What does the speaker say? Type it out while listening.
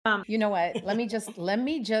You know what? Let me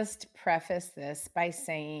just preface this by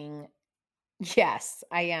saying, yes,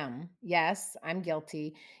 I am. Yes, I'm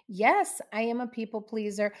guilty. Yes, I am a people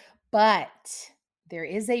pleaser, but there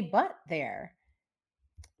is a but there.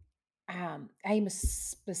 I'm a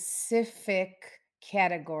specific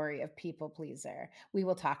category of people pleaser. We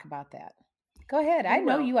will talk about that. Go ahead. I We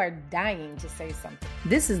know will. you are dying to say something.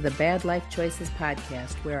 This is the Bad Life Choices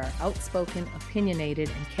podcast, where our outspoken, opinionated,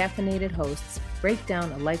 and caffeinated hosts break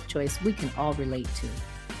down a life choice we can all relate to.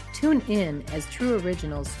 Tune in as true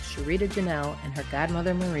originals Sharita Janelle and her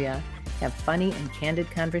godmother Maria have funny and candid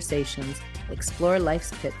conversations, explore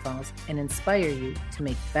life's pitfalls, and inspire you to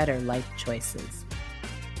make better life choices.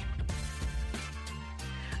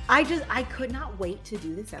 I could not wait to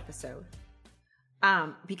do this episode.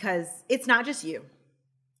 Because it's not just you.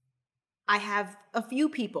 I have a few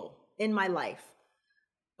people in my life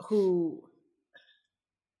who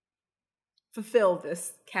fulfill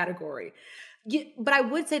this category. But I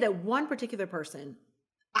would say that one particular person,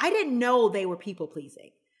 I didn't know they were people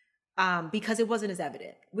pleasing, because it wasn't as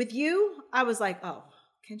evident. With you, I was like, oh,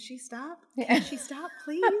 can she stop? Can she stop,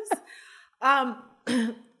 please? Um,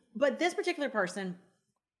 but this particular person,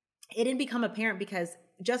 it didn't become apparent because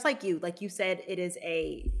just like you said, it is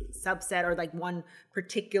a subset or like one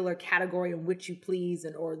particular category in which you please,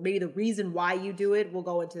 and or maybe the reason why you do it. We'll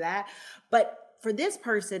go into that. But for this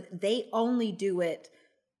person, they only do it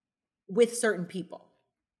with certain people.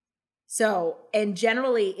 So, and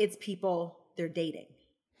generally it's people they're dating.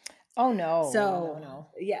 Oh no. So, No.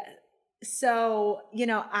 yeah. So,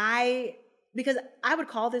 because I would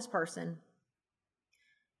call this person.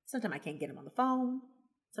 Sometimes I can't get them on the phone.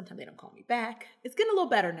 Sometimes they don't call me back. It's getting a little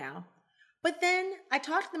better now. But then I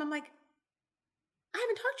talk to them. I'm like, I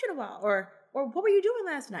haven't talked to you in a while. Or what were you doing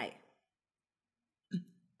last night?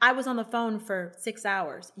 I was on the phone for 6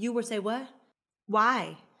 hours. You would say, what?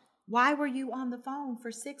 Why? Why were you on the phone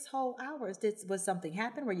for 6 whole hours? Was something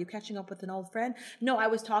happen? Were you catching up with an old friend? No, I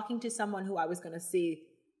was talking to someone who I was going to see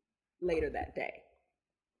later that day.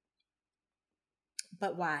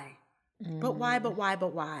 But why? But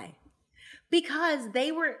why? Because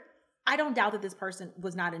I don't doubt that this person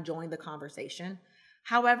was not enjoying the conversation.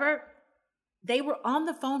 However, they were on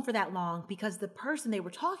the phone for that long because the person they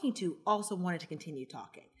were talking to also wanted to continue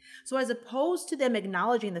talking. So as opposed to them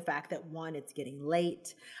acknowledging the fact that, one, it's getting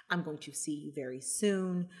late, I'm going to see you very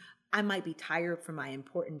soon, I might be tired from my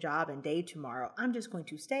important job and day tomorrow, I'm just going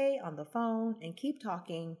to stay on the phone and keep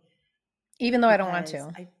talking. Even though I don't want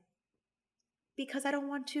to. Because I don't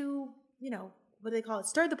want to, what do they call it?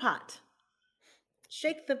 Stir the pot.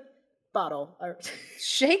 Shake the bottle. Or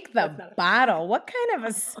Shake the bottle. What kind of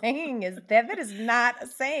a saying is that? That is not a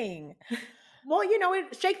saying. Well,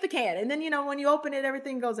 shake the can. And then, when you open it,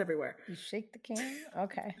 everything goes everywhere. You shake the can?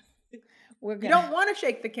 Okay. You don't want to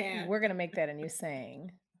shake the can. We're going to make that a new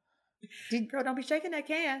saying. Girl, don't be shaking that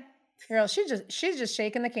can. Girl, she's just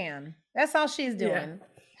shaking the can. That's all she's doing.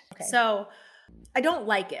 Yeah. Okay. So I don't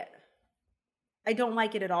like it. I don't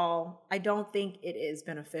like it at all. I don't think it is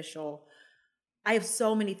beneficial. I have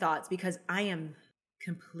so many thoughts because I am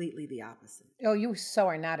completely the opposite. Oh, you so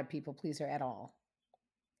are not a people pleaser at all.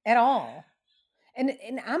 At all. And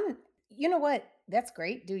I'm, you know what? That's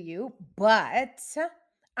great. Do you? But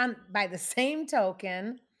by the same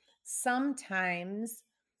token, sometimes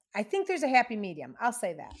I think there's a happy medium. I'll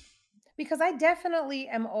say that. Because I definitely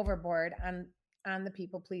am overboard on the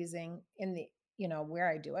people pleasing in the, where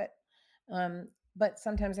I do it. But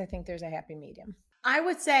sometimes I think there's a happy medium. I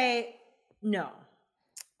would say no.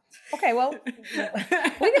 Okay, well,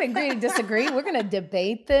 we can agree to disagree. We're going to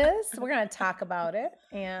debate this. We're going to talk about it.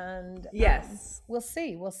 And yes, we'll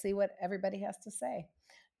see. We'll see what everybody has to say.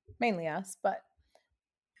 Mainly us, but.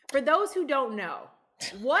 For those who don't know,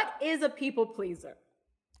 what is a people pleaser?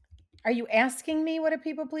 Are you asking me what a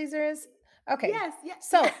people pleaser is? Okay. Yes.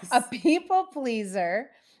 So a people pleaser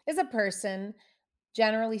is a person,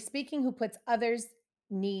 generally speaking, who puts others'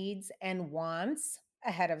 needs and wants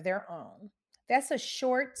ahead of their own. That's a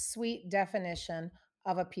short, sweet definition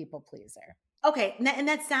of a people pleaser. Okay, and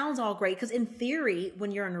that sounds all great because in theory,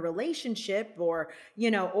 when you're in a relationship or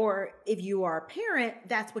if you are a parent,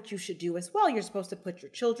 that's what you should do as well. You're supposed to put your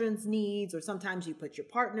children's needs, or sometimes you put your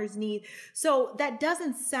partner's need. So that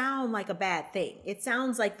doesn't sound like a bad thing. It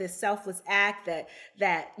sounds like this selfless act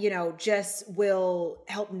that just will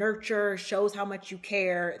help nurture, shows how much you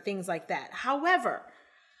care, things like that. However,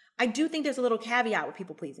 I do think there's a little caveat with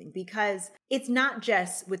people pleasing because it's not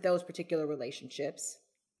just with those particular relationships.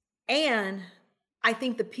 And I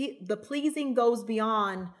think the pleasing goes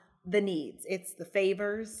beyond the needs. It's the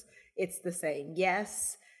favors. It's the saying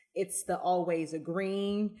yes. It's the always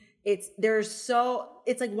agreeing. It's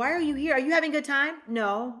like, why are you here? Are you having a good time?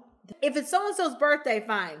 No. If it's so-and-so's birthday,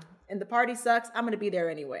 fine. And the party sucks, I'm going to be there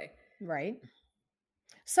anyway. Right.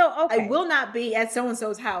 So, I okay. will not be at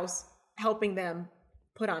so-and-so's house helping them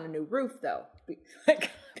put on a new roof, though.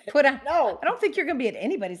 Like, No. I don't think you're going to be at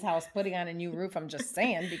anybody's house putting on a new roof. I'm just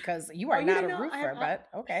saying, because you are not a roofer, but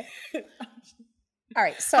okay. All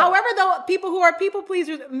right. So, however, though, people who are people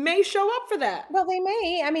pleasers may show up for that. Well, they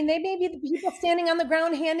may. I mean, they may be the people standing on the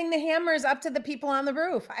ground handing the hammers up to the people on the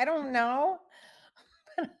roof. I don't know.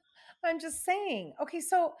 I'm just saying. Okay.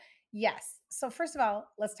 So, yes. So, first of all,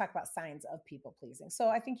 let's talk about signs of people pleasing. So,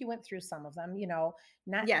 I think you went through some of them,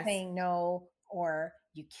 not saying no, or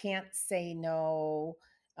you can't say no.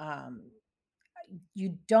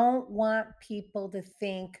 You don't want people to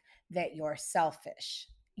think that you're selfish.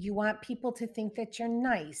 You want people to think that you're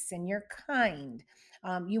nice and you're kind.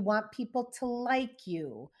 You want people to like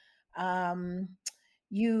you. Um,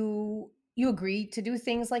 you agree to do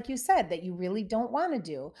things like you said that you really don't want to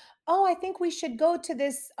do. Oh, I think we should go to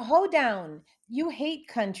this hoedown. You hate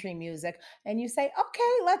country music, and you say,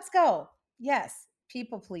 "Okay, let's go." Yes,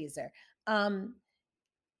 people pleaser.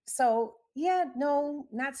 So yeah, no,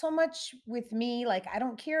 not so much with me. Like, I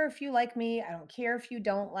don't care if you like me. I don't care if you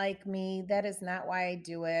don't like me. That is not why I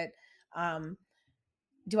do it. Um,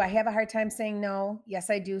 do I have a hard time saying no? Yes,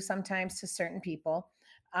 I do sometimes to certain people.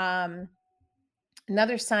 Um,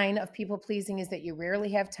 Another sign of people pleasing is that you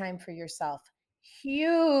rarely have time for yourself.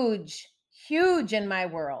 Huge, huge in my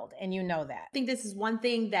world. And you know that. I think this is one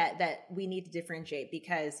thing that we need to differentiate,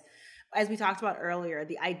 because as we talked about earlier,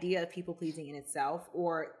 the idea of people pleasing in itself,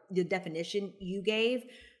 or the definition you gave,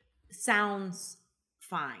 sounds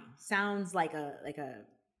fine. Sounds like a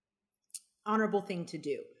honorable thing to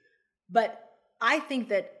do. But I think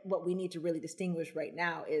that what we need to really distinguish right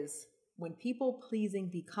now is when people pleasing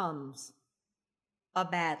becomes a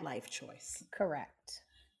bad life choice. Correct.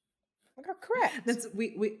 Correct.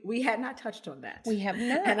 We had not touched on that. We have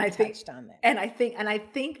not touched on that. And I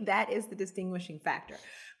think that is the distinguishing factor,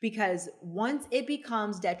 because once it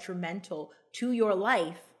becomes detrimental to your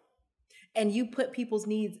life and you put people's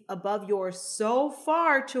needs above yours so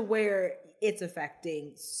far to where it's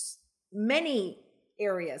affecting many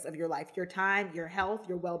areas of your life, your time, your health,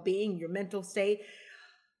 your well-being, your mental state,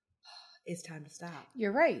 it's time to stop.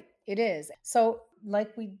 You're right. It is. So,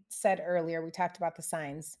 like we said earlier, we talked about the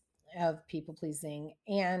signs of people pleasing,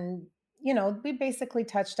 and we basically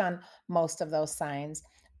touched on most of those signs,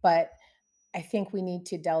 but I think we need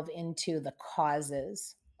to delve into the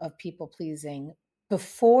causes of people pleasing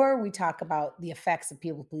before we talk about the effects of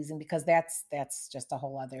people pleasing, because that's just a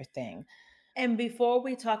whole other thing. And before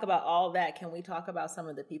we talk about all that, can we talk about some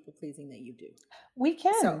of the people pleasing that you do? We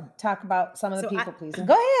can talk about some of the people pleasing.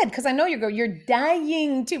 Go ahead, because I know you're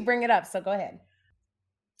dying to bring it up. So go ahead.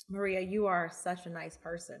 Maria, you are such a nice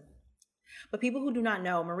person. But people who do not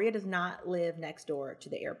know, Maria does not live next door to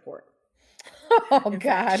the airport. Oh,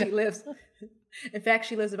 God. In fact,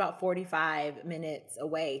 she lives about 45 minutes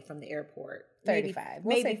away from the airport. 35.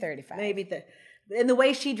 We'll say 35. In the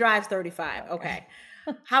way she drives, 35. Okay.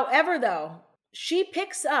 However, though, she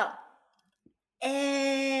picks up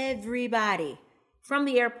everybody from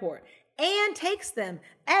the airport and takes them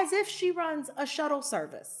as if she runs a shuttle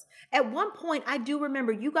service. At one point, I do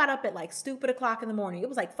remember you got up at like stupid o'clock in the morning. It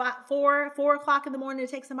was like 4 o'clock in the morning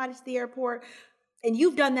to take somebody to the airport. And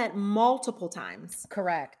you've done that multiple times.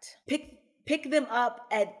 Correct. Pick them up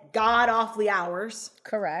at god awfully hours.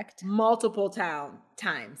 Correct. Multiple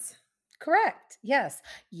times. Correct. Yes.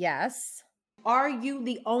 Yes. Are you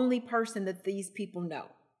the only person that these people know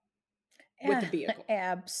with the vehicle?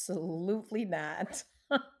 Absolutely not.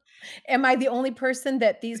 Am I the only person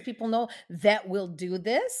that these people know that will do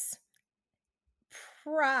this?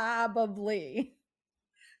 Probably.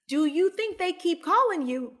 Do you think they keep calling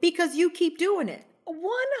you because you keep doing it? 100%.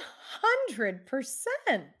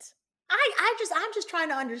 I'm just trying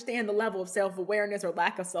to understand the level of self-awareness or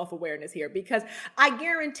lack of self-awareness here, because I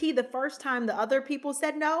guarantee the first time the other people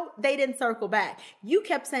said no, they didn't circle back. You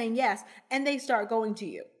kept saying yes, and they start going to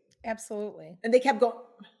you. Absolutely. And they kept going.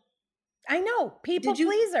 I know. People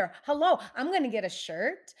pleaser. Hello. I'm going to get a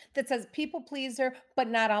shirt that says people pleaser, but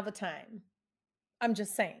not all the time. I'm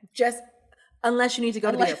just saying. Unless you need to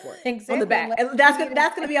go to the airport. Exactly. On the back. And that's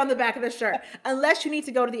going to be on the back of the shirt. Unless you need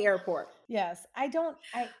to go to the airport. Yes.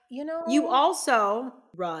 You also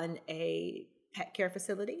run a pet care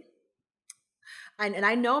facility. And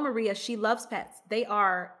I know Maria, she loves pets.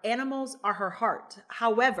 Animals are her heart.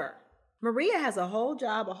 However, Maria has a whole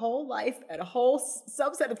job, a whole life, and a whole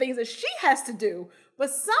subset of things that she has to do.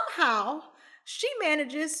 But somehow she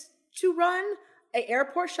manages to run a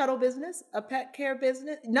airport shuttle business, a pet care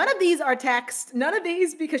business. None of these are taxed. None of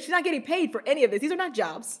these, because she's not getting paid for any of this. These are not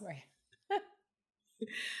jobs. Right.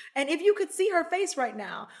 And if you could see her face right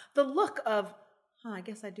now, the look of, I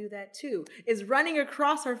guess I do that too, is running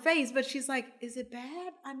across her face. But she's like, is it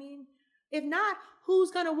bad? I mean, if not,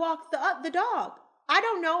 who's going to walk the dog? I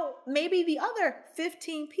don't know. Maybe the other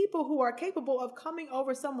 15 people who are capable of coming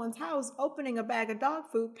over someone's house, opening a bag of dog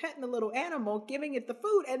food, petting the little animal, giving it the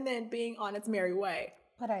food, and then being on its merry way.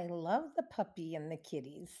 But I love the puppy and the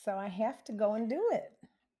kitties, so I have to go and do it.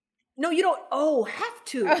 No, you don't. Oh, have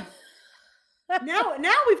to.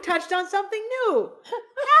 Now we've touched on something new.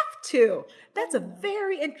 Have to. That's a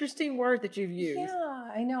very interesting word that you've used. Yeah,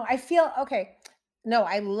 I know. I feel okay. No,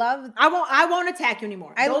 I love. I won't attack you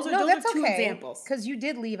anymore. Those are two examples. Because you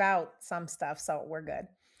did leave out some stuff, so we're good.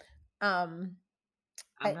 I'm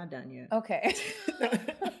not done yet. Okay.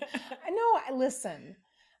 Listen.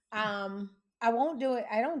 I won't do it.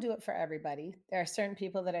 I don't do it for everybody. There are certain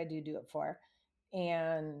people that I do it for,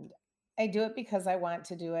 and I do it because I want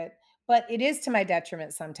to do it. But it is to my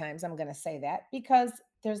detriment sometimes. I'm going to say that because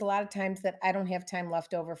there's a lot of times that I don't have time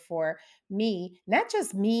left over for me, not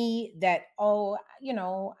just me that, I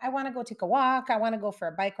want to go take a walk. I want to go for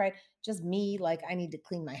a bike ride. Just me, like I need to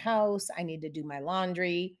clean my house. I need to do my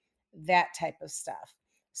laundry, that type of stuff.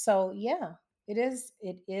 So yeah, it is.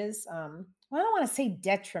 I don't want to say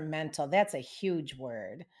detrimental. That's a huge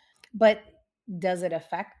word, but does it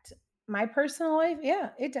affect my personal life? Yeah,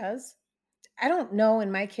 it does. I don't know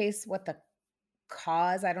in my case what the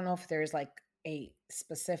cause, I don't know if there's like a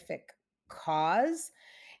specific cause.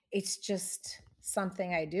 It's just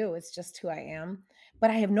something I do. It's just who I am.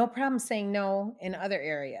 But I have no problem saying no in other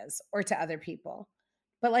areas or to other people.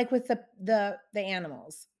 But like with the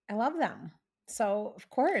animals, I love them. So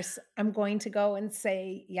of course I'm going to go and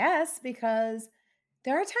say yes, because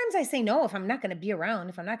there are times I say no if I'm not going to be around,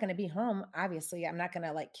 if I'm not going to be home. Obviously, I'm not going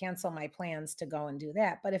to like cancel my plans to go and do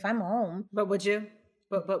that. But if I'm home, but would you?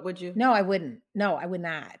 But would you? No, I wouldn't. No, I would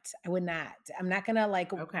not. I would not. I'm not going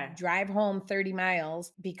to drive home 30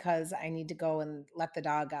 miles because I need to go and let the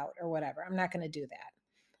dog out or whatever. I'm not going to do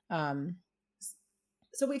that.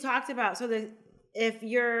 So we talked about, if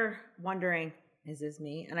you're wondering, is this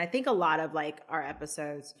me? And I think a lot of like our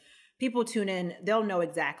episodes, people tune in, they'll know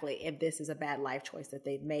exactly if this is a bad life choice that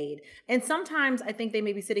they've made. And sometimes I think they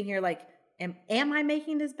may be sitting here like, am I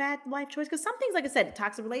making this bad life choice? Because some things, like I said,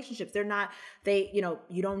 toxic relationships, you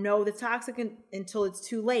don't know that's toxic until it's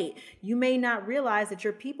too late. You may not realize that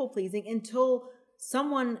you're people pleasing until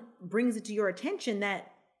someone brings it to your attention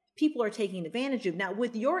that people are taking advantage of. Now,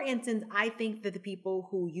 with your instance, I think that the people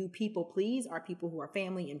who you people please are people who are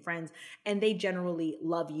family and friends, and they generally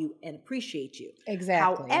love you and appreciate you.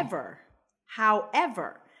 Exactly.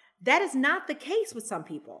 However, that is not the case with some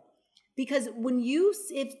people. Because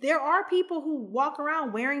if there are people who walk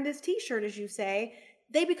around wearing this t-shirt, as you say,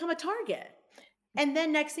 they become a target. And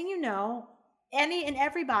then next thing you know, any and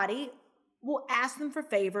everybody will ask them for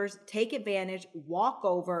favors, take advantage, walk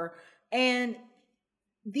over. And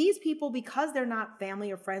these people, because they're not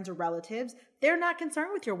family or friends or relatives, they're not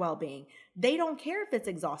concerned with your well-being. They don't care if it's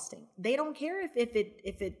exhausting. They don't care if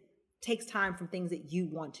it takes time from things that you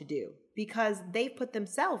want to do, because they put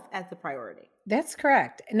themselves as the priority. That's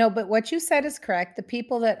correct. No, but what you said is correct. The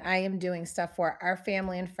people that I am doing stuff for are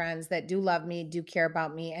family and friends that do love me, do care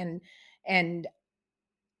about me, and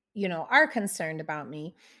are concerned about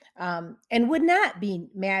me, and would not be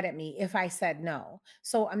mad at me if I said no.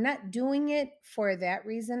 So I'm not doing it for that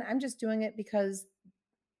reason. I'm just doing it because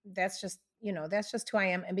that's just who I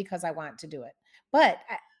am, and because I want to do it. But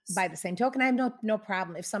by the same token, I have no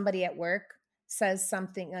problem if somebody at work says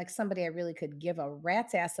something, like somebody I really could give a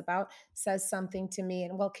rat's ass about says something to me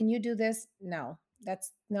and, well, can you do this? No,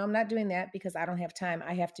 I'm not doing that because I don't have time.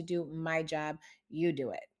 I have to do my job. You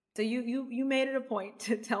do it. So you made it a point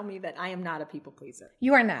to tell me that I am not a people pleaser.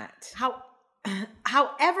 You are not.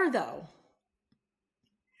 However, though,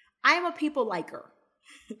 I am a people liker.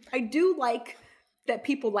 I do like that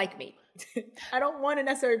people like me. I don't want to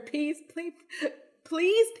necessarily please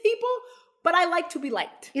people, but I like to be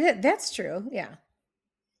liked. Yeah, that's true. Yeah.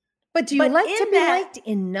 But do you like to be liked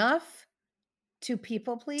enough to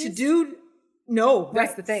people please? No,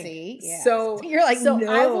 that's the thing. See? Yeah. So you're like,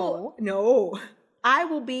 no. I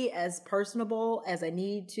will be as personable as I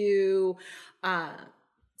need to,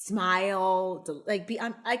 smile,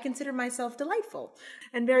 I consider myself delightful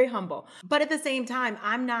and very humble. But at the same time,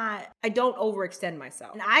 I don't overextend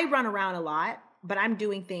myself. And I run around a lot, but I'm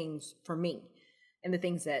doing things for me and the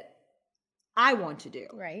things that I want to do.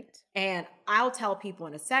 Right. And I'll tell people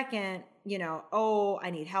in a second, oh, I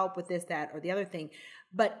need help with this, that, or the other thing.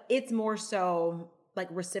 But it's more so like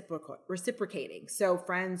reciprocating. So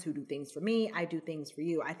friends who do things for me, I do things for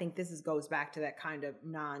you. I think goes back to that kind of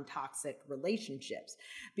non-toxic relationships,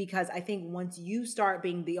 because I think once you start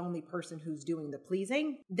being the only person who's doing the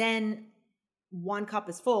pleasing, then one cup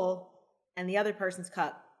is full and the other person's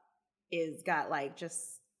cup is got like just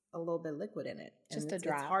a little bit of liquid in it, and Just a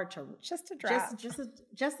drop. it's hard to Just a drop.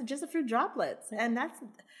 just a few droplets, and that's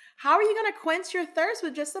how are you going to quench your thirst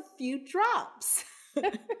with just a few drops?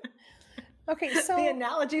 Okay, The so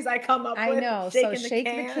analogies I come up I with, know. So shaking the shake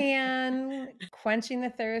the can. can, quenching the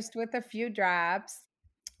thirst with a few drops.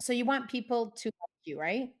 So you want people to like you,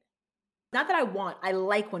 right? Not that I want, I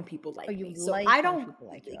like when people Oh, like you me. So like I when don't people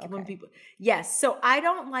like you. like when Okay. people, yes. So I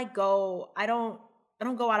don't like go, I don't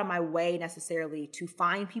go out of my way necessarily to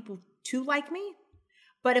find people to like me.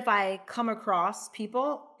 But if I come across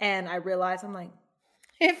people and I realize I'm like,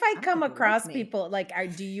 If I I don't come think they like across me. people,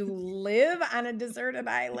 like, do you live on a deserted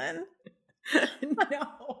island?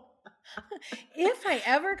 No. If I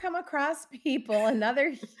ever come across people,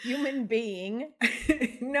 another human being,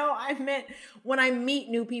 No, I meant when I meet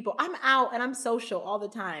new people. I'm out and I'm social all the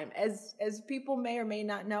time. As people may or may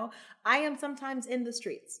not know, I am sometimes in the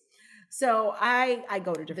streets. So I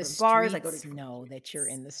go to the different bars, I go to streets different know that you're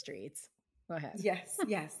in the streets. Go ahead. yes,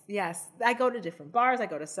 yes, yes. I go to different bars, I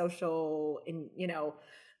go to social and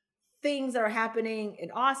things that are happening in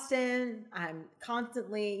Austin. I'm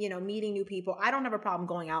constantly, meeting new people. I don't have a problem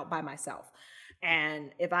going out by myself. And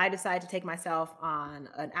if I decide to take myself on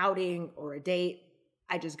an outing or a date,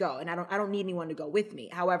 I just go. And I don't need anyone to go with me.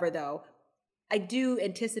 However, though, I do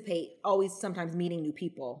anticipate always sometimes meeting new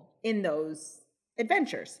people in those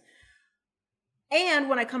adventures. And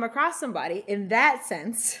when I come across somebody in that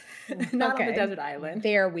sense, not on the Okay. desert island,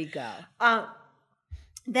 There we go. um,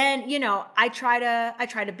 then I try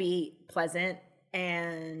to be pleasant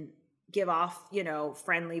and give off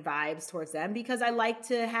friendly vibes towards them, because I like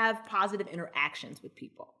to have positive interactions with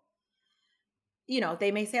people.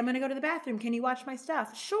 They may say, I'm going to go to the bathroom, can you watch my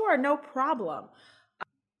stuff? Sure, no problem.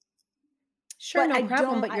 Sure, But no I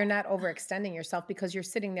problem, don't but I you're not overextending yourself because you're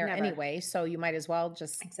sitting there never. anyway, so you might as well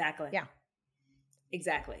just Exactly. yeah.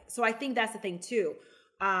 Exactly. So I think that's the thing too.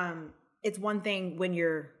 It's one thing when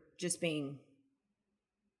you're just being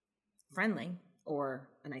friendly or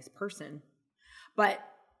a nice person, but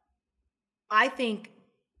I think,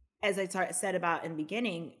 as said about in the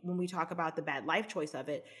beginning, when we talk about the bad life choice of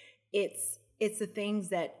it, it's the things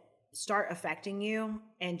that start affecting you,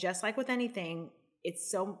 and just like with anything,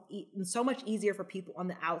 it's so much easier for people on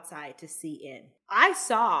the outside to see in. I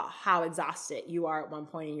saw how exhausted you are at one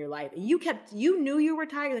point in your life, and you knew you were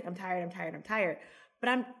tired. You're like, I'm tired, I'm tired, I'm tired.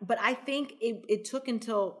 But I think it took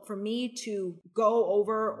until for me to go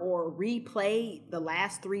over or replay the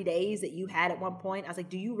last 3 days that you had at one point. I was like,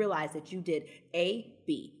 do you realize that you did A,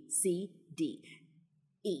 B, C, D,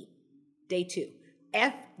 E, day 2,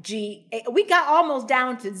 F, G, A. We got almost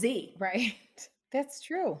down to Z. Right. That's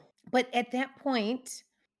true. But at that point,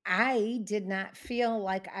 I did not feel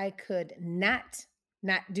like I could not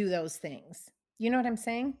do those things. You know what I'm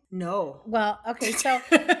saying? No. Well, okay, so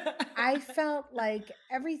I felt like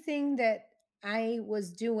everything that I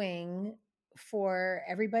was doing for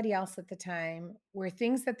everybody else at the time were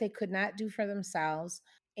things that they could not do for themselves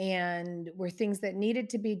and were things that needed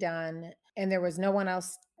to be done, and there was no one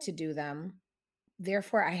else to do them.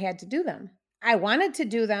 Therefore, I had to do them. I wanted to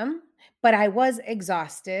do them, but I was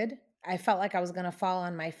exhausted. I felt like I was going to fall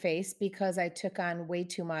on my face because I took on way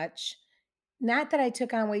too much. Not that I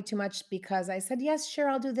took on way too much because I said, yes, sure,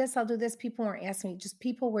 I'll do this, I'll do this. People weren't asking me, just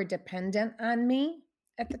people were dependent on me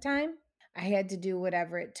at the time. I had to do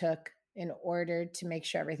whatever it took in order to make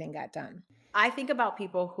sure everything got done. I think about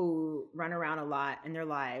people who run around a lot in their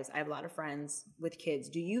lives. I have a lot of friends with kids.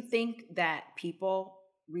 Do you think that people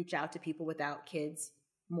reach out to people without kids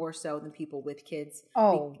more so than people with kids?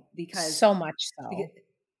 Oh, Because so much because so.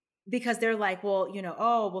 because they're like, well,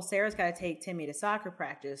 oh, well, Sarah's got to take Timmy to soccer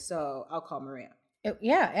practice, so I'll call Maria.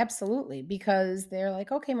 Yeah, absolutely. Because they're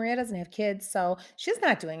like, okay, Maria doesn't have kids, so she's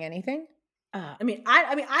not doing anything. Uh,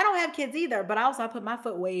 I don't have kids either, but I put my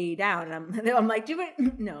foot way down, and I'm like, do it?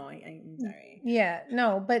 No, I'm sorry. Yeah,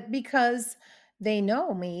 no, but because they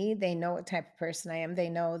know me, they know what type of person I am. They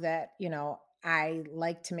know that, I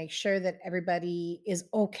like to make sure that everybody is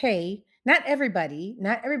okay. Not everybody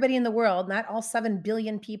in the world, not all 7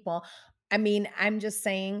 billion people. I mean, I'm just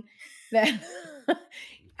saying that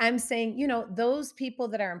I'm saying, those people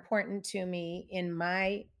that are important to me in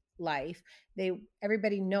my life,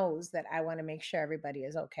 everybody knows that I want to make sure everybody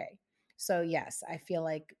is okay. So yes, I feel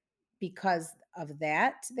like because of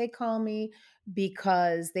that, they call me,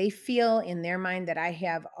 because they feel in their mind that I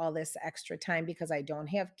have all this extra time because I don't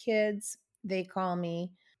have kids, they call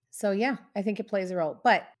me. So, yeah, I think it plays a role.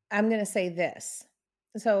 But I'm going to say this.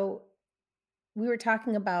 So, we were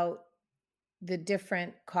talking about the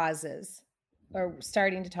different causes, or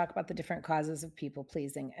starting to talk about the different causes of people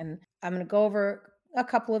pleasing. And I'm going to go over a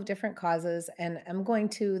couple of different causes, and I'm going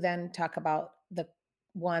to then talk about the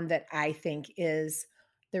one that I think is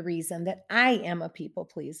the reason that I am a people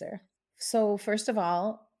pleaser. So, first of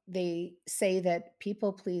all, they say that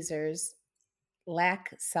people pleasers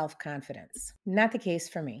lack self confidence. Not the case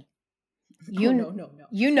for me. Oh, You, no, no, no.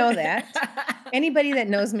 you know that. Anybody that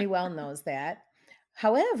knows me well knows that.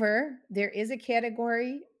 However, there is a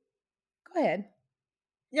category. Go ahead.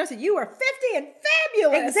 So you were 50 and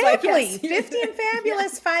fabulous. Like, Exactly. yes. 50 and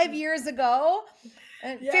fabulous Yes. 5 years ago.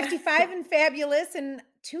 And Yeah. 55 and fabulous in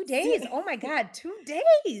 2 days. See- Oh my God, 2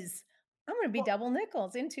 days. I'm going to be Well, double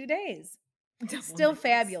nickels in 2 days. double Still nickels.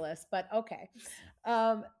 fabulous, but okay.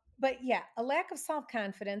 But yeah, a lack of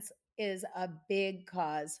self-confidence is a big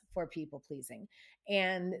cause for people pleasing.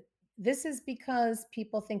 And this is because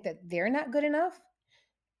people think that they're not good enough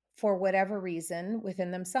for whatever reason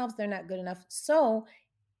within themselves. They're not good enough. So,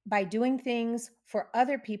 by doing things for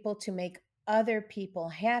other people to make other people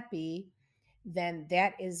happy, then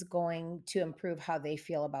that is going to improve how they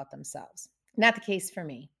feel about themselves. Not the case for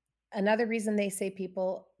me. Another reason they say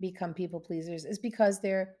people become people pleasers is because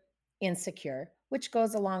they're insecure, which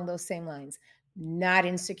goes along those same lines. Not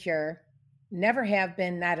insecure, never have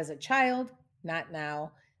been, not as a child, not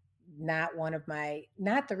now, not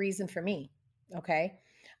the reason for me. Okay.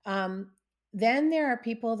 Um, then there are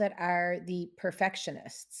people that are the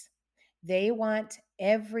perfectionists. They want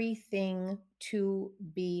everything to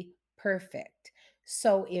be perfect.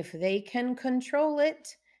 So if they can control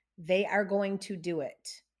it, they are going to do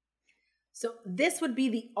it. So this would be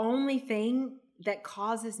the only thing that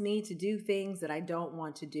causes me to do things that I don't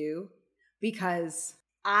want to do, because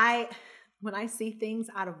when I see things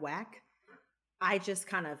out of whack, I just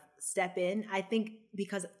kind of step in. I think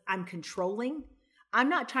because I'm controlling, I'm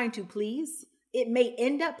not trying to please. It may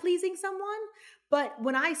end up pleasing someone, but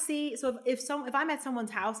when I see, so if I'm at someone's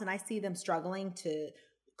house and I see them struggling to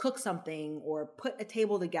cook something or put a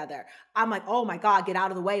table together, I'm like, oh my God, get out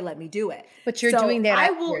of the way, let me do it. But you're So doing that I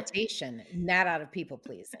out of will. irritation, not out of people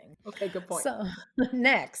pleasing. Okay, good point. So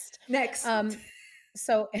next, Next.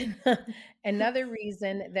 so another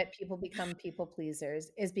reason that people become people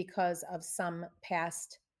pleasers is because of some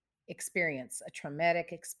past experience, a traumatic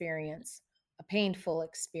experience, a painful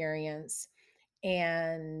experience,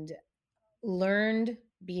 and learned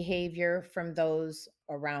behavior from those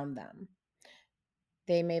around them.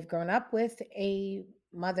 They may have grown up with a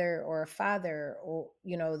mother or a father, or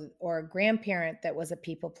or a grandparent that was a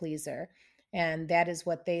people pleaser, and that is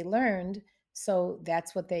what they learned. So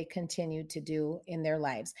that's what they continue to do in their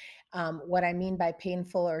lives. What I mean by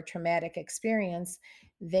painful or traumatic experience,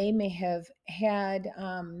 they may have had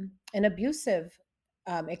an abusive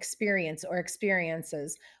experience or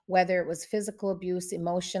experiences, whether it was physical abuse,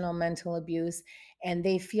 emotional, mental abuse, and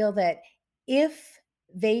they feel that if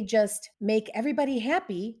they just make everybody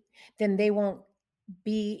happy, then they won't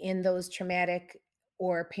be in those traumatic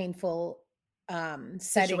or painful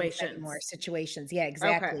settings anymore, Situations. situations. Yeah, Okay.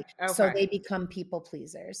 exactly. So Okay. they become people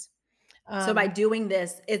pleasers. So by Um, doing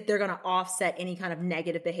this, they're going to offset any kind of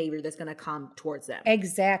negative behavior that's going to come towards them.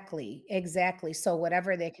 exactly, exactly. So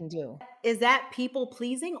whatever they can do, Is that people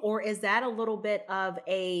pleasing, or is that a little bit of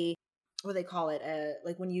a, what do they call it?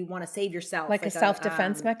 Like when you want to save yourself, like a like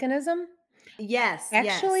self-defense mechanism. yes,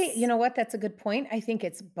 Actually, you yes. know what? That's a good point. I think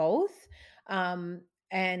it's both. Um,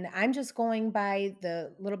 and I'm just going by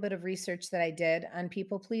the little bit of research that I did on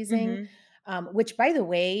people pleasing, Hmm. which, by the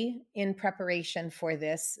way, in preparation for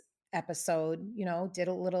this episode, did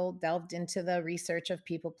a little delved into the research of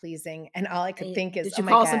people pleasing. And all I could think is, Did oh you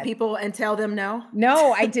my call some God, people and tell them no?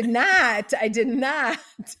 no, I did not. I did not.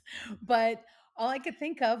 But all I could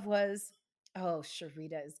think of was, oh,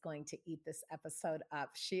 Sharita is going to eat this episode up.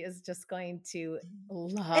 She is just going to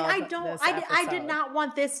And love this I did episode. not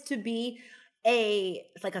want this to be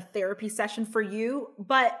like a therapy session for you,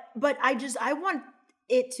 but I want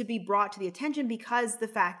it to be brought to the attention, because the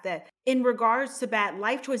fact that in regards to bad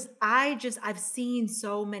life choice, I've seen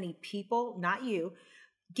so many people, not you,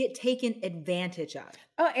 get taken advantage of.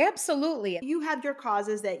 Oh, absolutely. You have your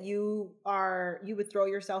causes that you would throw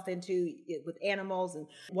yourself into with animals and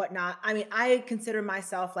whatnot. I mean, I consider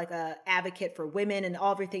myself like a advocate for women and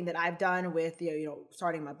everything that I've done with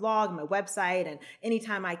starting my blog, my website, and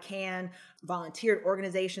anytime I can, volunteered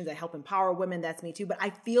organizations that help empower women. That's me too. But I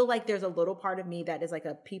feel like there's a little part of me that is like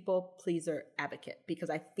a people pleaser advocate because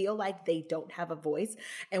I feel like they don't have a voice.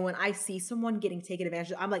 And when I see someone getting taken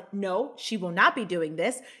advantage of, I'm like, no, she will not be doing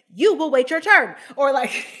this. You will wait your turn. Or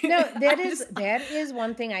like, No, that I'm is just that is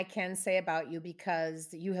one thing I can say about you because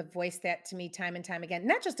you have voiced that to me time and time again.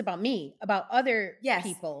 Not just about me, about other yes.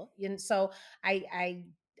 people. And so I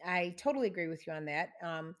I totally agree with you on that.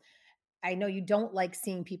 I know you don't like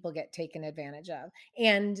seeing people get taken advantage of.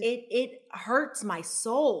 And It hurts my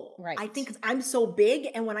soul. I right. think 'cause I'm so big,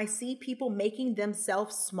 and when I see people making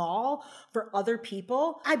themselves small for other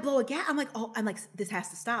people, I blow a gas. I'm like, oh, I'm like, this has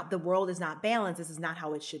to stop. The world is not balanced. This is not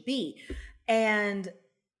how it should be. And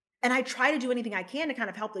and I try to do anything I can to kind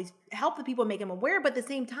of help the people, make them aware. But at the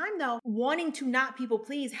same time, though, wanting to not people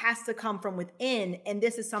please has to come from within. And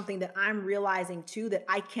this is something that I'm realizing too, that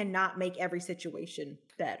I cannot make every situation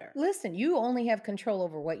better. Listen, you only have control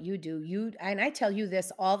over what you do. You and I tell you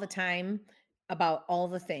this all the time about all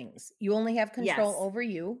the things. You only have control Yes. over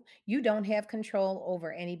you. You don't have control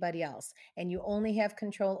over anybody else. And you only have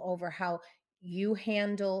control over how you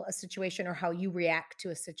handle a situation or how you react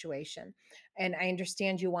to a situation. And I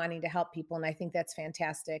understand you wanting to help people and I think that's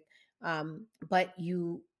fantastic. But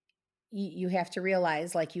you have to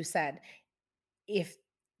realize like you said, if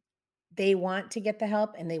they want to get the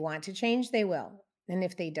help and they want to change, they will. And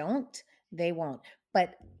if they don't, they won't.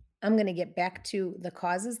 But I'm going to get back to the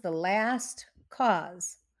causes. The last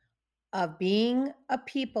cause of being a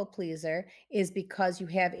people pleaser is because you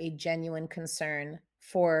have a genuine concern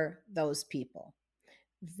for those people.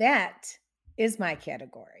 That is my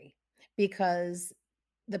category because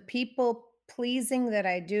the people pleasing that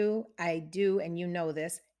I do, and you know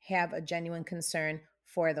this, have a genuine concern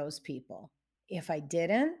for those people. If I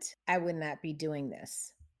didn't, I would not be doing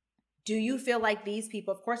this. Do you feel like these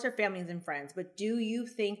people, of course, they're families and friends, but do you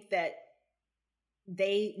think that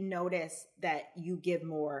they notice that you give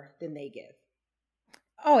more than they give?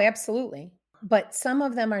 Oh, absolutely. But some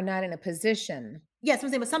of them are not in a position. Yes,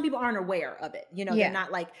 I'm saying, but some people aren't aware of it. They're Yeah.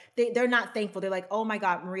 not like they're not thankful. They're like, oh my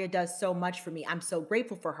God, Maria does so much for me. I'm so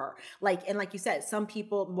grateful for her. Like you said, some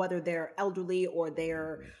people, whether they're elderly or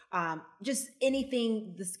they're just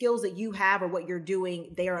anything, the skills that you have or what you're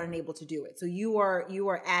doing, they are unable to do it. So you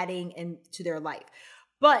are adding into their life.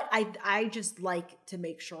 But I just like to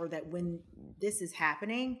make sure that when this is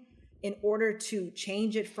happening, in order to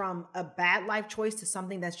change it from a bad life choice to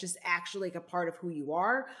something that's just actually like a part of who you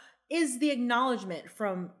are, is the acknowledgement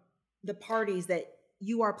from the parties that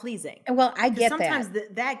you are pleasing. And well, I Because get sometimes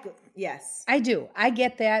that. yes. I do. I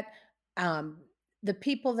get that. Um, the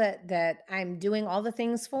people that I'm doing all the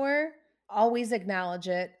things for always acknowledge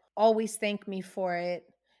it, always thank me for it,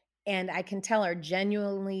 and I can tell are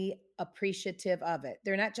genuinely appreciative of it.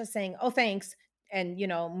 They're not just saying, "Oh, thanks," and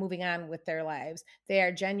moving on with their lives. They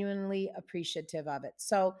are genuinely appreciative of it.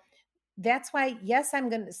 So that's why, yes, I'm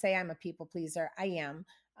going to say I'm a people pleaser. I am,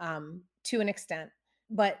 to an extent,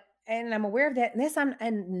 but and I'm aware of that.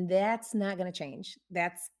 And that's not going to change.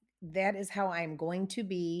 That is how I'm going to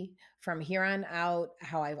be from here on out.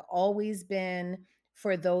 How I've always been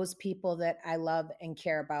for those people that I love and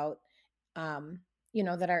care about,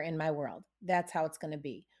 that are in my world. That's how it's going to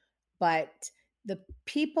be. But the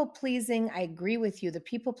people pleasing, I agree with you. The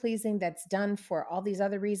people pleasing that's done for all these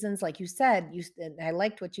other reasons, like you said, and I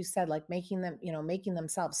liked what you said, like making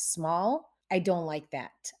themselves small. I don't like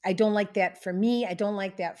that. I don't like that for me. I don't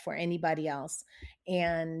like that for anybody else.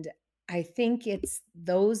 And I think it's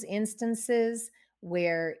those instances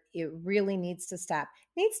where it really needs to stop.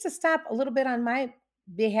 Needs to stop a little bit on my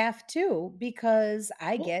behalf too, because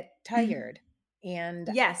I Well, get tired. And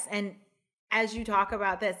yes, and as you talk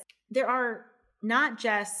about this, there are not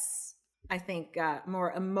just, I think,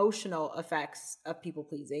 more emotional effects of people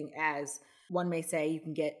pleasing, as one may say. You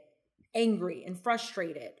can get angry and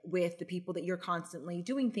frustrated with the people that you're constantly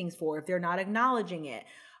doing things for if they're not acknowledging it.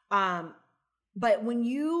 Um, but when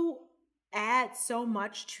you add so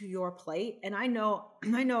much to your plate, and I know,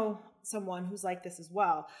 I know someone who's like this as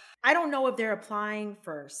well. I don't know if they're applying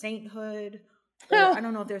for sainthood, or I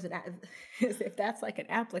don't know if there's if that's like an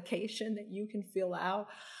application that you can fill out.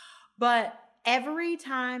 But every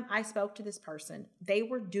time I spoke to this person, they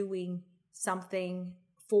were doing something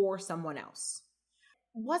for someone else.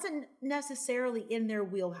 Wasn't necessarily in their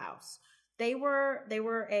wheelhouse. They were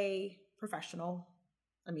a professional.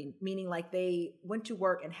 I mean, meaning like they went to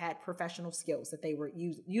work and had professional skills that they were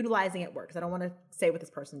utilizing at work. Because I don't want to say what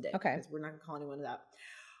this person did. Okay. Because we're not going to call anyone that.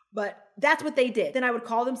 But that's what they did. Then I would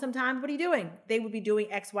call them sometimes. What are you doing? They would be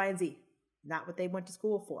doing X, Y, and Z. Not what they went to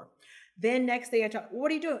school for. Then next day I talk,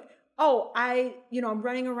 what are you doing? Oh, I'm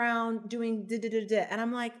running around doing da-da-da-da. And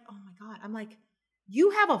I'm like, oh my God. I'm like,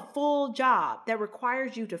 you have a full job that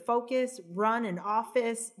requires you to focus, run an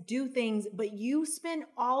office, do things, but you spend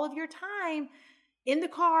all of your time in the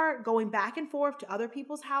car going back and forth to other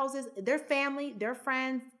people's houses, their family, their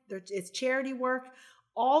friends, it's charity work,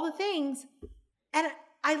 all the things. And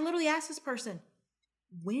I literally asked this person,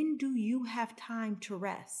 when do you have time to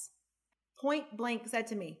rest? Point blank said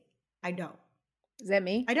to me, I don't. Is that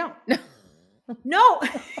me? I don't. No,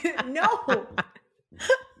 no.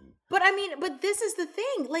 But this is the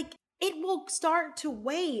thing. Like, it will start to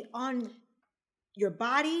weigh on your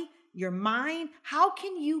body, your mind. How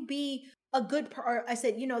can you be a good I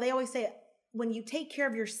said, they always say when you take care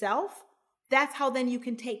of yourself, that's how then you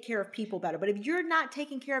can take care of people better. But if you're not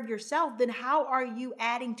taking care of yourself, then how are you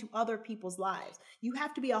adding to other people's lives? You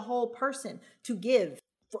have to be a whole person to give.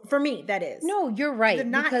 For me, that is. No, you're right.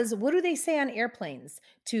 Because what do they say on airplanes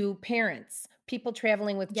to parents, people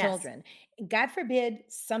traveling with children? God forbid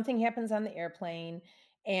something happens on the airplane.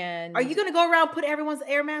 And are you going to go around put everyone's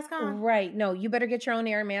air mask on? Right. No, you better get your own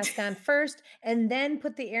air mask on first, and then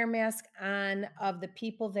put the air mask on of the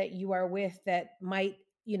people that you are with that might,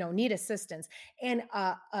 need assistance. And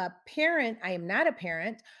a parent, I am not a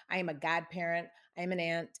parent. I am a godparent. I am an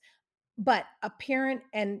aunt. But a parent,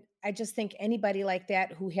 and I just think anybody like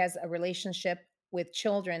that who has a relationship with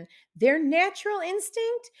children, their natural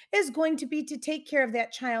instinct is going to be to take care of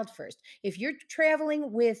that child first. If you're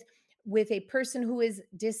traveling with a person who is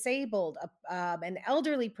disabled, an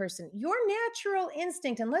elderly person, your natural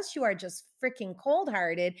instinct, unless you are just freaking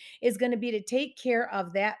cold-hearted, is going to be to take care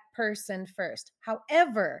of that person first.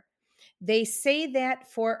 However, they say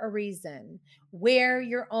that for a reason. Wear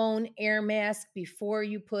your own air mask before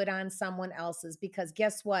you put on someone else's, because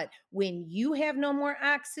guess what? When you have no more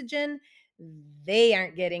oxygen, they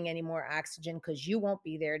aren't getting any more oxygen because you won't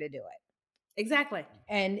be there to do it. Exactly.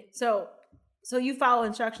 And so you follow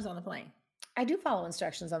instructions on the plane. I do follow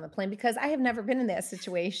instructions on the plane because I have never been in that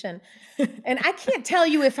situation. And I can't tell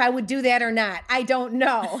you if I would do that or not. I don't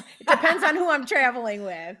know. It depends on who I'm traveling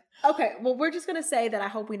with. Okay. Well, we're just going to say that I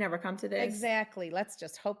hope we never come to this. Exactly. Let's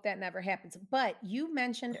just hope that never happens. But you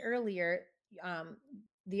mentioned earlier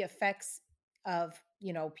the effects of,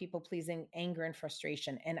 people pleasing, anger and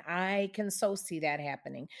frustration. And I can so see that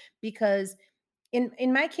happening because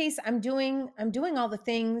in my case, I'm doing all the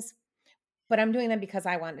things, but I'm doing them because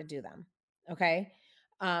I want to do them. Okay.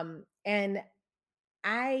 And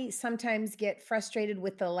I sometimes get frustrated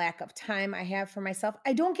with the lack of time I have for myself.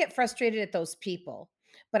 I don't get frustrated at those people,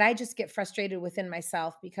 but I just get frustrated within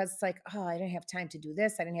myself because it's like, oh, I didn't have time to do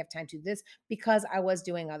this. I didn't have time to do this because I was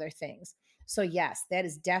doing other things. So yes, that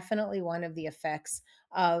is definitely one of the effects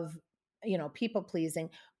of, people pleasing.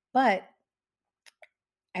 But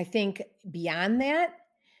I think beyond that,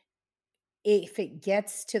 if it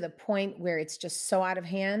gets to the point where it's just so out of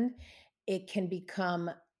hand, it can become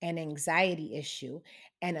an anxiety issue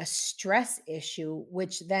and a stress issue,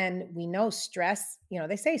 which then we know stress,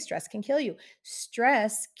 they say stress can kill you.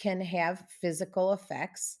 Stress can have physical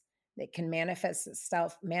effects that can manifest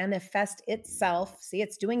itself. See,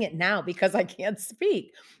 it's doing it now because I can't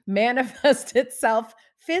speak. Manifest itself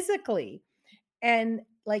physically. And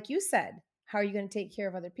like you said, how are you going to take care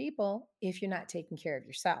of other people if you're not taking care of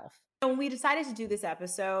yourself? When we decided to do this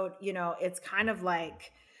episode, it's kind of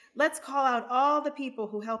like, let's call out all the people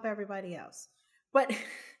who help everybody else. But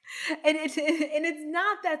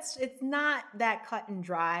it's not that cut and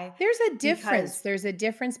dry. There's a difference. There's a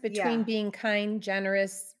difference between being kind,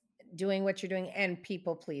 generous, doing what you're doing, and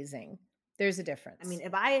people pleasing. There's a difference. I mean,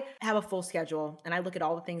 if I have a full schedule and I look at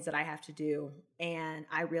all the things that I have to do and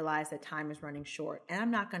I realize that time is running short and I'm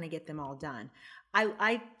not going to get them all done,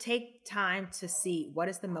 I take time to see what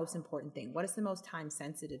is the most important thing, what is the most time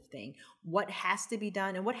sensitive thing, what has to be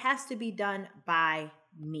done and what has to be done by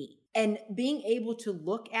me. And being able to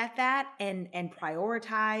look at that and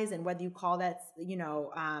prioritize, and whether you call that,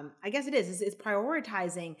 I guess it is, it's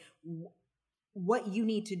prioritizing what you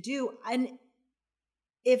need to do. And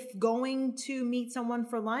if going to meet someone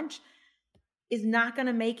for lunch is not going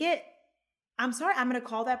to make it, I'm sorry, I'm going to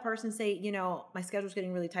call that person and say, my schedule's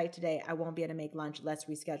getting really tight today. I won't be able to make lunch. Let's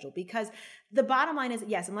reschedule. Because the bottom line is,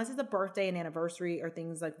 yes, unless it's a birthday, an anniversary, or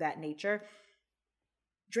things like that nature,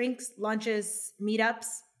 drinks, lunches, meetups,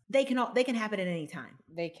 they can happen at any time.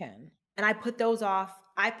 They can. And I put those off,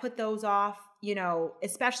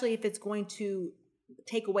 especially if it's going to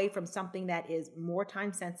take away from something that is more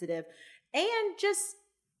time sensitive and just,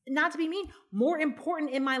 not to be mean, more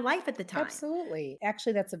important in my life at the time. Absolutely.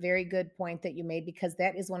 Actually, that's a very good point that you made because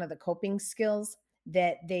that is one of the coping skills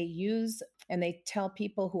that they use. And they tell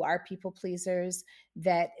people who are people pleasers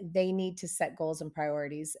that they need to set goals and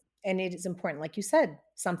priorities. And it is important. Like you said,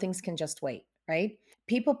 some things can just wait, right?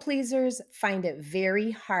 People pleasers find it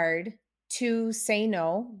very hard to say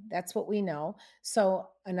no. That's what we know. So,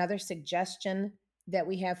 another suggestion that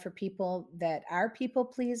we have for people that are people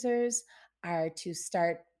pleasers are to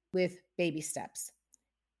start with baby steps.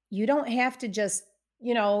 You don't have to just,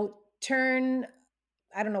 turn,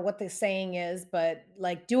 I don't know what the saying is, but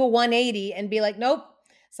like do a 180 and be like, nope.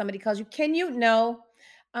 Somebody calls you, can you? No.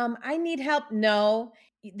 I need help. No,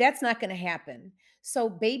 that's not going to happen. So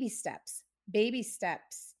baby steps,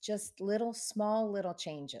 just little, small, little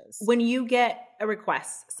changes. When you get a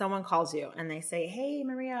request, someone calls you and they say, "Hey,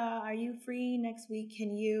 Maria, are you free next week?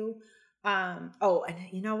 Can you?" Oh, and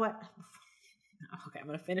you know what? Okay, I'm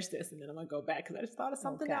gonna finish this and then I'm gonna go back because I just thought of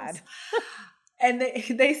something else. And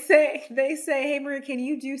they say, "Hey, Maria, can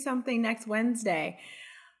you do something next Wednesday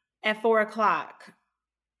at 4:00?"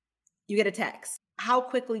 You get a text. How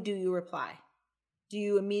quickly do you reply? Do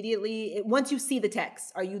you immediately, once you see the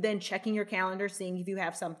text, are you then checking your calendar, seeing if you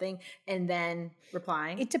have something, and then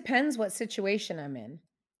replying? It depends what situation I'm in.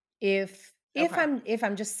 If Okay. if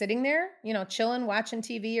I'm just sitting there, chilling, watching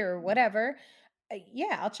TV or whatever,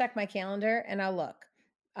 yeah, I'll check my calendar and I'll look.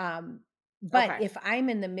 Um, but Okay. if I'm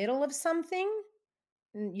in the middle of something,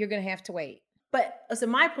 you're gonna have to wait. But so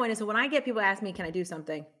my point is, so when I get people ask me, "Can I do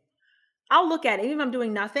something?" I'll look at it. Even if I'm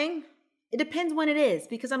doing nothing, it depends when it is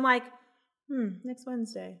because I'm like, next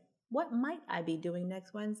Wednesday. What might I be doing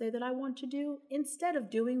next Wednesday that I want to do instead of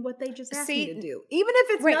doing what they just asked me to See, do? Even if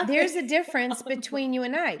it's right, nothing. there's a difference between you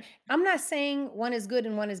and I. I'm not saying one is good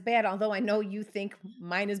and one is bad, although I know you think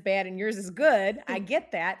mine is bad and yours is good. I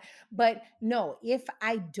get that. But no, if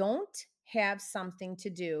I don't have something to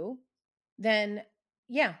do, then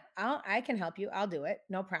yeah, I can help you. I'll do it.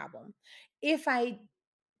 No problem. If I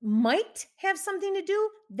might have something to do,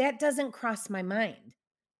 that doesn't cross my mind.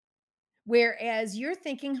 Whereas you're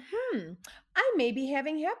thinking, I may be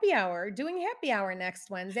having happy hour, doing happy hour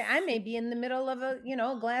next Wednesday. I may be in the middle of a,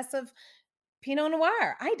 glass of Pinot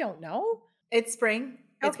Noir. I don't know. It's spring.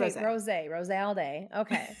 It's Okay, rosé. rose all day.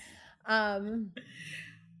 Okay. Um,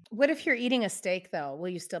 what if you're eating a steak though? Will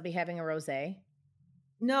you still be having a rosé?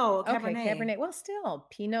 No, Okay, Cabernet. Cabernet. Well, still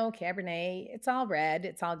Pinot, Cabernet. It's all red.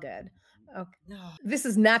 It's all good. Okay. No. This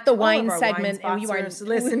is not the All of wine our wine segment, and you are sponsors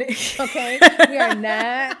listening. okay. We are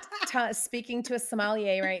not speaking to a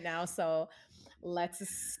sommelier right now, so let's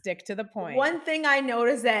stick to the point. One thing I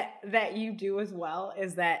notice that you do as well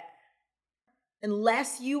is that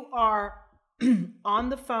unless you are on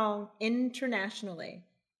the phone internationally,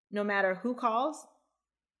 no matter who calls,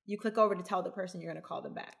 you click over to tell the person you're going to call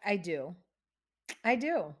them back. I do.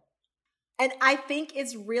 And I think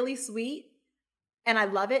it's really sweet and I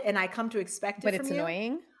love it and I come to expect it But from it's you.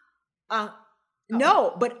 annoying.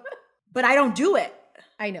 No, but I don't do it.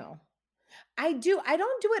 I know. I do. I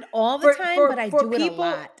don't do it all the time, but I do it a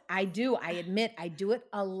lot. I do. I admit I do it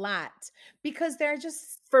a lot because they're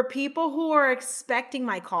just. For people who are expecting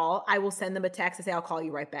my call, I will send them a text and say, "I'll call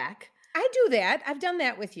you right back." I do that. I've done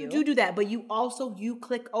that with you. You do that, but you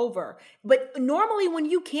click over. But normally when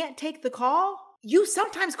you can't take the call, you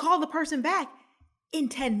sometimes call the person back in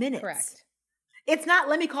 10 minutes. Correct. It's not,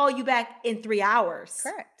 let me call you back in 3 hours.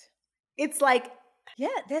 Correct. It's like, yeah,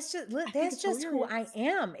 that's just who I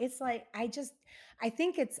am. It's like I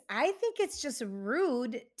think it's just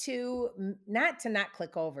rude to not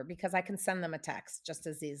click over because I can send them a text just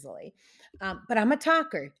as easily. But I'm a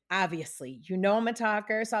talker, obviously. I'm a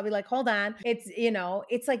talker, so I'll be like, hold on.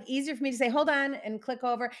 It's like easier for me to say, hold on, and click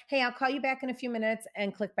over. Hey, I'll call you back in a few minutes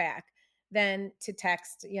and click back than to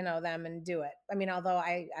text, them and do it. I mean, although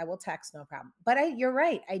I will text, no problem. But you're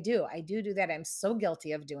right. I do that. I'm so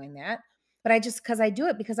guilty of doing that. But because I do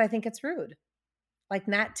it because I think it's rude, like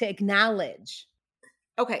not to acknowledge.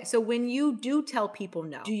 okay, so when you do tell people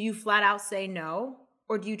no, do you flat out say no?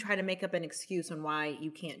 Or do you try to make up an excuse on why you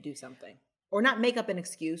can't do something? Or not make up an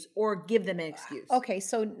excuse or give them an excuse? Okay,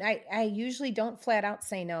 so I usually don't flat out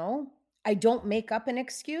say no. I don't make up an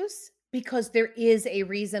excuse because there is a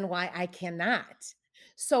reason why I cannot.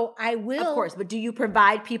 So I will. Of course, but do you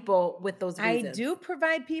provide people with those reasons? I do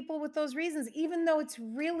provide people with those reasons, even though it's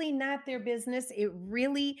really not their business. It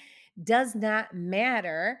really does not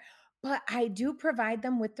matter, but I do provide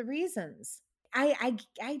them with the reasons. I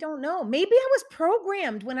don't know. Maybe I was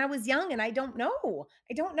programmed when I was young and I don't know.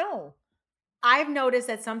 I've noticed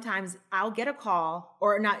that sometimes I'll get a call,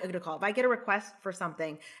 or not get a call. If I get a request for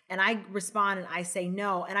something and I respond and I say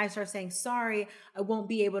no, and I start saying, sorry, I won't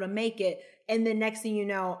be able to make it. And then next thing you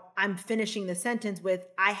know, I'm finishing the sentence with,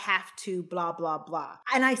 I have to blah, blah, blah.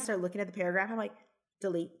 And I start looking at the paragraph. I'm like,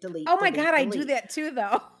 delete, delete. Oh my delete, God, I delete. do that too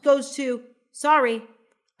though. Goes to, sorry,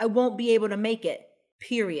 I won't be able to make it,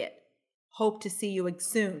 period. Hope to see you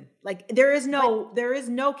soon. Like there is no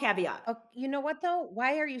caveat. You know what though?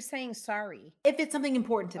 Why are you saying sorry? If it's something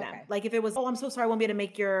important to them, Okay. like if it was, oh, I'm so sorry, I won't be able to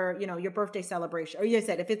make your birthday celebration, or you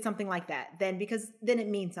said, if it's something like that, then it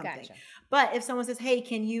means something. Gotcha. But if someone says, hey,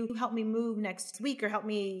 can you help me move next week, or help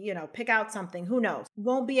me, pick out something, who knows?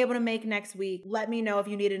 Won't be able to make next week. Let me know if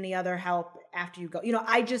you need any other help after you go.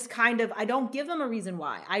 I just I don't give them a reason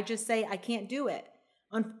why. I just say, I can't do it.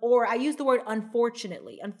 Or I use the word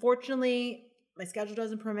unfortunately. Unfortunately, my schedule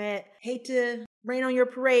doesn't permit. Hate to rain on your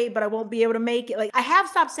parade, but I won't be able to make it. Like I have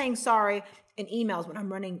stopped saying sorry in emails when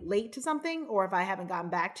I'm running late to something, or if I haven't gotten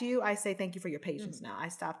back to you, I say thank you for your patience now. I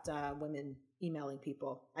stopped women emailing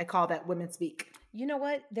people. I call that women speak. You know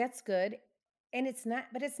what? That's good. And it's not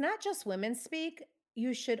just women speak.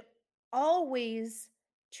 You should always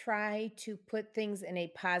try to put things in a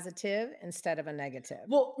positive instead of a negative.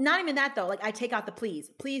 Well, not even that though. Like I take out the please.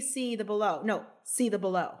 Please see the below. No, see the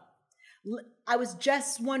below. I was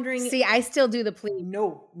just wondering. See, I still do the please.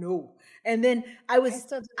 No. And then I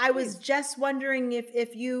was just wondering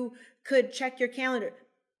if you could check your calendar.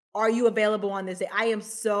 Are you available on this day? I am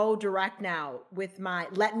so direct now with my,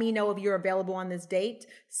 let me know if you're available on this date.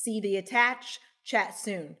 See the attach, chat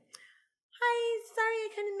soon. Hi, sorry I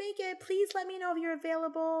couldn't make it. Please let me know if you're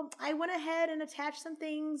available. I went ahead and attached some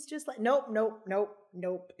things. Just like, nope,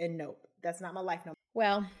 and nope. That's not my life. No.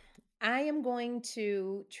 Well, I am going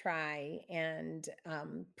to try and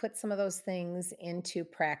put some of those things into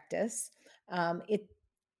practice.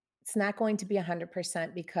 It's not going to be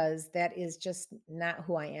 100% because that is just not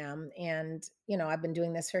who I am. And, I've been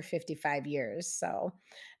doing this for 55 years. So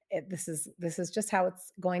this is just how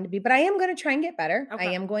it's going to be. But I am going to try and get better. Okay.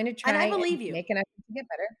 I am going to try and I believe you. Make an effort to get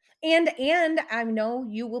better. And I know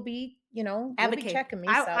you will be, you'll be checking me.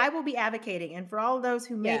 I will be advocating. And for all of those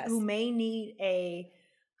who may need a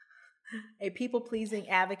people-pleasing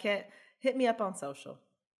advocate, hit me up on social.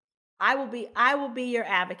 I will be your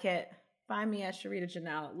advocate. Find me at Sharita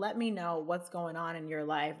Janelle. Let me know what's going on in your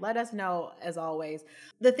life. Let us know, as always.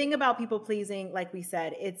 The thing about people-pleasing, like we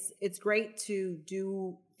said, it's great to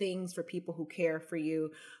do things for people who care for you,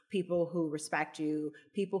 people who respect you,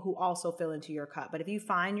 people who also fill into your cup. But if you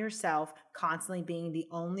find yourself constantly being the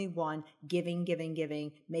only one giving,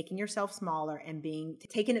 making yourself smaller and being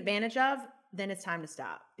taken advantage of, then it's time to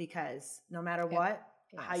stop, because no matter what,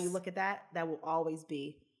 how you look at that will always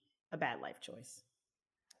be a bad life choice.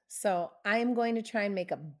 So I'm going to try and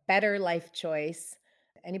make a better life choice.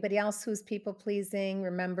 Anybody else who's people pleasing,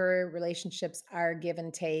 remember relationships are give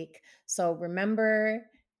and take. So remember,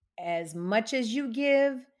 as much as you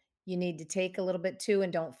give, you need to take a little bit too,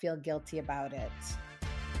 and don't feel guilty about it.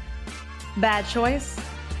 Bad choice,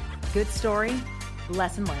 good story,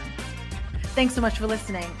 lesson learned. Thanks so much for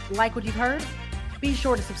listening. Like what you've heard? Be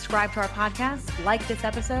sure to subscribe to our podcast, like this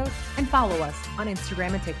episode, and follow us on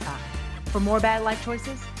Instagram and TikTok. For more bad life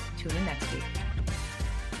choices, tune in next week.